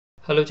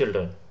Hello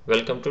children,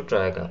 welcome to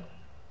Triyaga.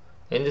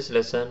 In this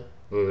lesson,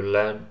 we will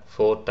learn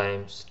 4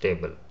 times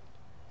table.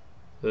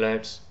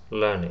 Let's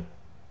learn it.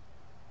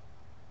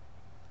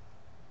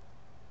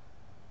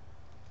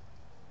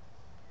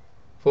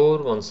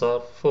 4 ones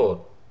are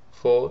 4,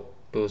 4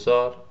 twos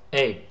are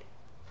 8,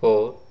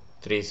 4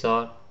 threes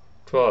are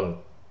 12,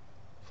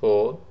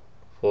 4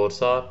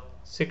 fours are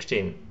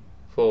 16,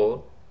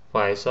 4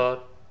 fives are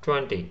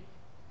 20,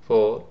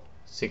 4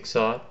 six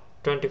are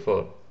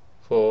 24,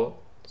 4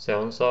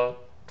 sevens are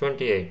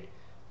 28,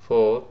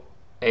 4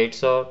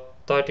 eights are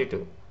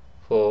 32,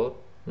 4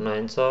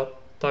 nines are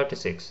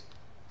 36,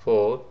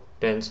 4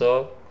 tens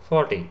are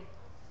 40.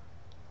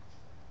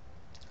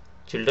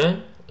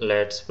 Children,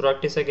 let's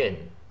practice again.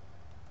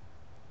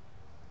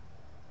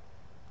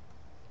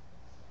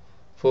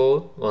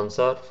 4 ones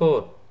are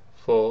 4,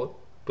 4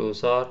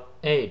 twos are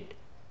 8,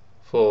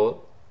 4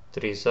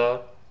 threes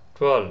are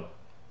 12,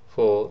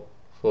 4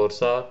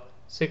 fours are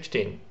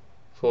 16,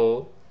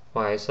 4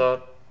 fives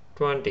are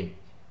 20,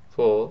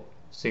 4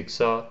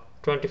 six are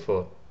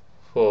 24,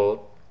 4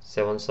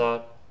 sevens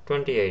are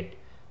 28,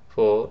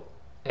 4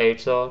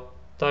 eights are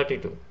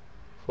 32,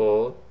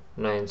 4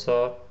 nines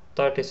are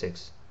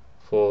 36,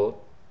 4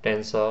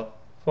 tens are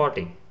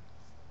 40.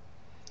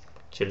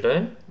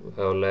 Children, we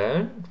have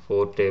learned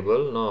 4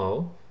 table.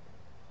 Now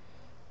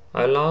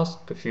I'll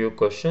ask a few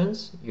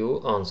questions, you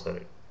answer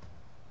it.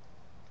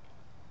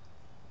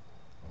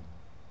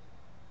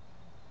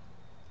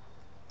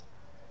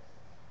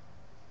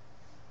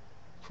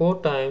 4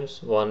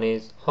 times 1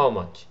 is how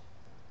much?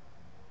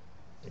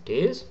 It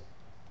is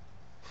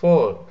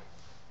 4.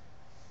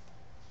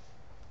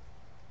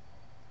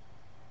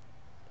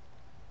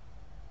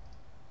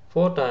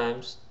 4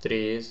 times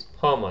 3 is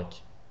how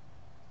much?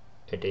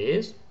 It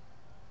is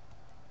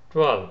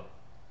 12.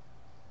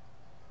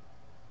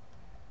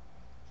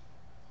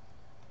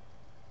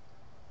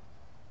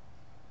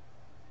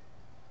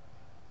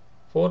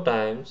 4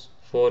 times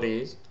 4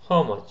 is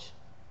how much?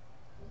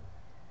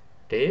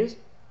 It is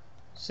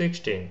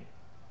 16.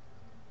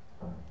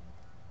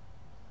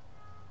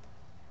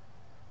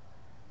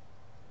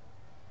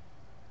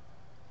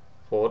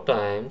 4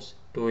 times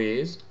 2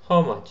 is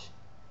how much?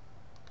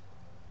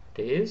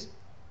 It is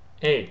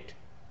 8.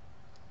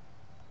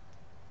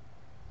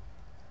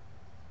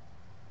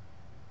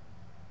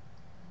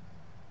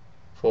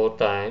 4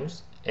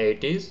 times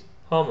 8 is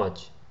how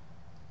much?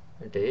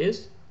 It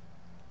is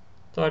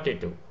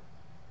 32.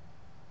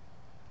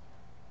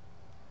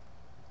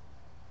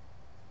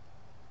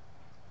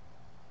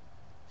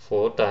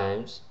 4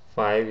 times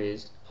 5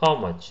 is how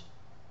much?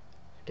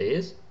 It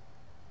is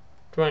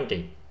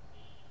 20.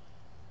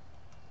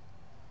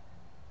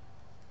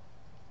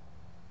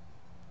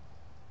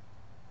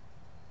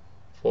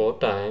 4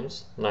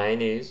 times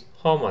 9 is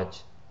how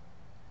much?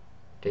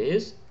 It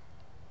is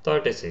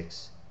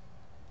 36.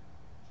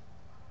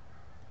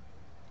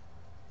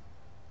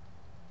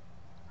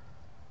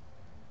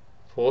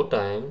 4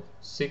 times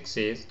 6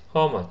 is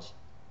how much?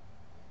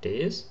 It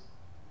is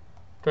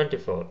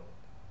 24.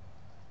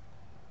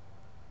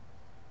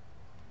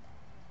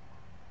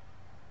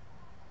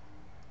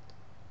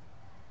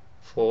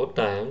 4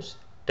 times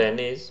 10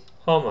 is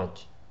how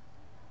much?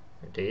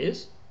 It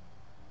is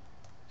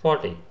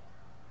 40.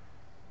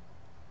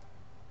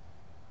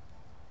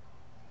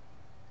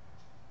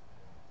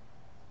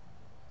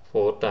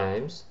 4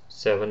 times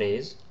 7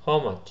 is how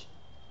much?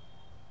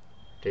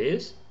 It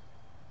is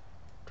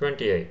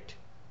 28.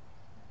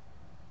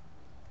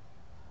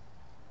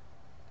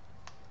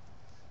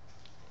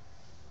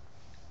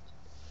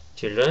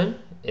 Children,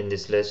 in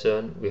this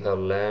lesson we have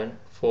learned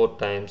 4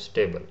 times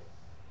table.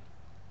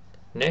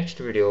 Next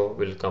video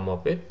will come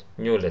up with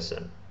new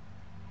lesson.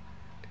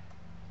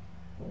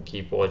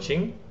 Keep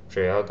watching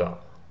Triyaga.